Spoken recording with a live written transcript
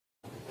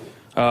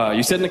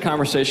You said in a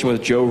conversation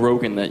with Joe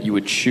Rogan that you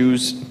would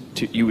choose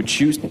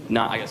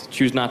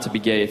not to be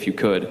gay if you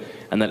could,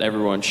 and that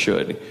everyone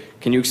should.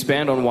 Can you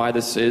expand on why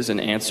this is and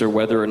answer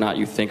whether or not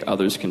you think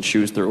others can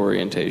choose their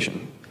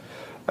orientation?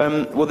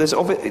 Well,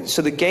 so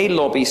the gay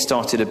lobby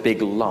started a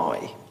big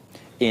lie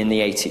in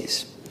the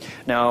 80s.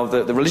 Now,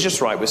 the religious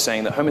right was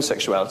saying that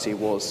homosexuality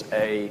was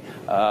a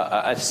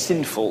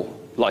sinful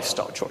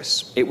lifestyle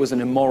choice. It was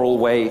an immoral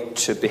way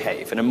to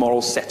behave, an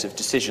immoral set of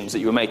decisions that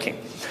you were making.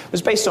 It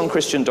was based on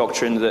Christian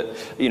doctrine that,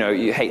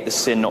 you hate the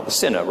sin, not the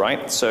sinner,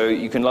 right? So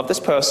you can love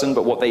this person,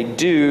 but what they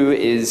do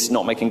is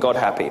not making God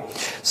happy.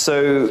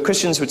 So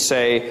Christians would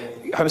say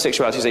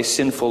homosexuality is a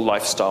sinful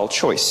lifestyle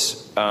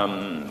choice.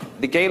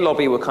 The gay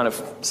lobby were kind of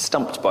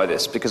stumped by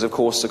this because, of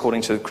course,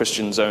 according to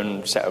Christians'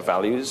 own set of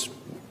values,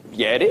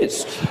 yeah, it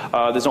is.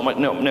 There's not much,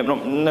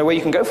 no way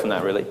you can go from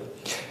that, really.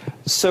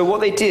 So what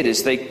they did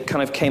is they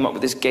kind of came up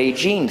with this gay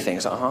gene thing.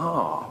 It's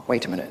like,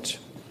 wait a minute.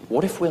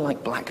 What if we're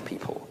like black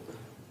people?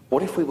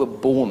 What if we were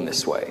born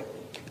this way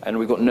and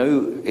we've got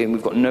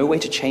no way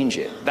to change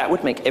it? That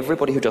would make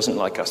everybody who doesn't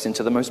like us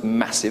into the most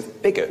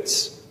massive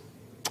bigots.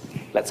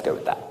 Let's go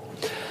with that.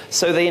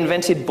 So they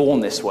invented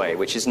Born This Way,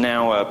 which is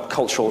now a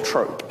cultural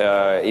trope,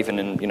 even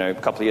in, a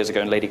couple of years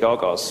ago in Lady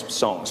Gaga's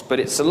songs. But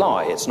it's a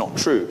lie, it's not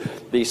true.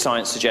 The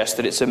science suggests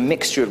that it's a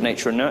mixture of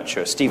nature and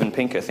nurture. Steven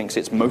Pinker thinks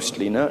it's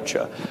mostly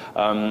nurture.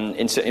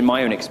 In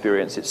my own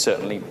experience, it's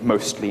certainly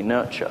mostly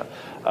nurture.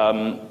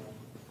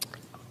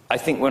 I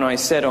think when I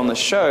said on the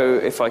show,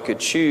 if I could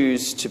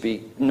choose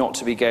not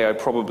to be gay, I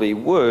probably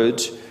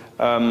would,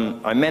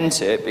 I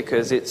meant it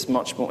because it's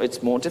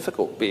more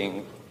difficult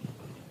being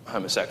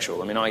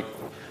homosexual. I mean, I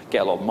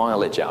get a lot of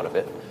mileage out of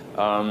it,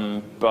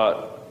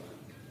 but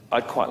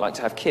I'd quite like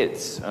to have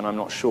kids, and I'm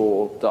not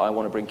sure that I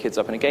want to bring kids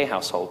up in a gay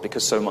household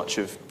because so much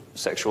of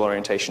sexual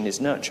orientation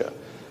is nurture.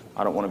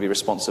 I don't want to be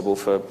responsible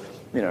for,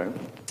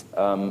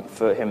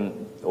 for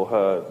him or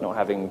her not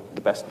having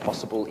the best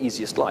possible,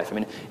 easiest life. I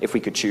mean, if we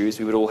could choose,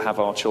 we would all have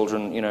our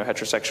children,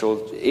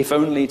 heterosexual, if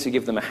only to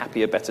give them a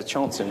happier, better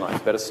chance in life,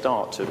 a better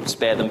start, to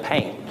spare them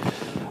pain.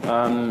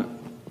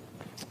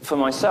 For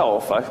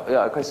myself,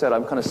 like I said,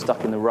 I'm kind of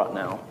stuck in the rut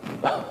now.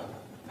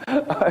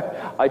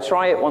 I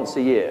try it once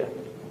a year,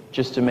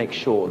 just to make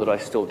sure that I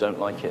still don't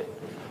like it.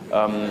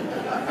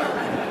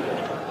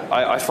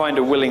 I find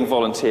a willing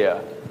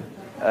volunteer,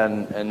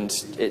 and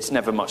it's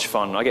never much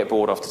fun. I get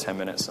bored after 10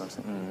 minutes. I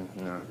think,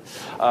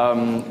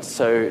 no.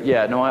 So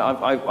yeah, no,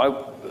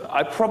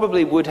 I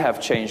probably would have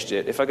changed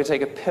it if I could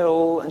take a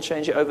pill and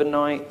change it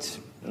overnight.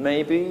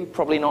 Maybe,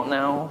 probably not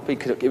now,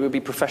 because it would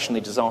be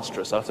professionally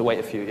disastrous. I'd have to wait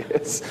a few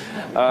years.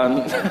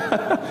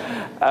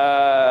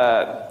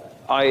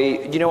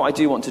 You know what I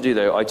do want to do,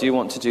 though? I do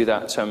want to do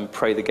that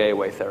pray the gay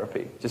away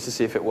therapy, just to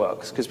see if it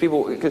works. Because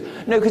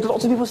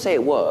lots of people say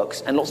it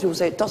works, and lots of people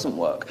say it doesn't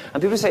work.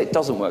 And people say it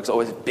doesn't work, it's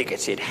always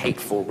bigoted,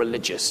 hateful,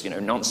 religious,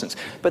 nonsense.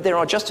 But there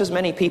are just as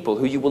many people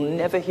who you will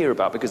never hear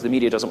about because the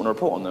media doesn't want to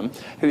report on them,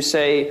 who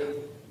say,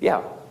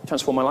 yeah,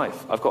 transform my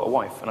life. I've got a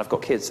wife and I've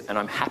got kids and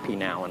I'm happy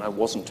now and I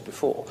wasn't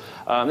before.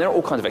 There are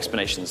all kinds of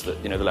explanations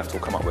that the left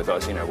will come up with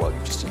as, well,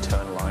 you've just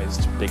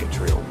internalized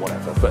bigotry or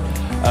whatever. But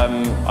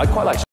I'd quite like to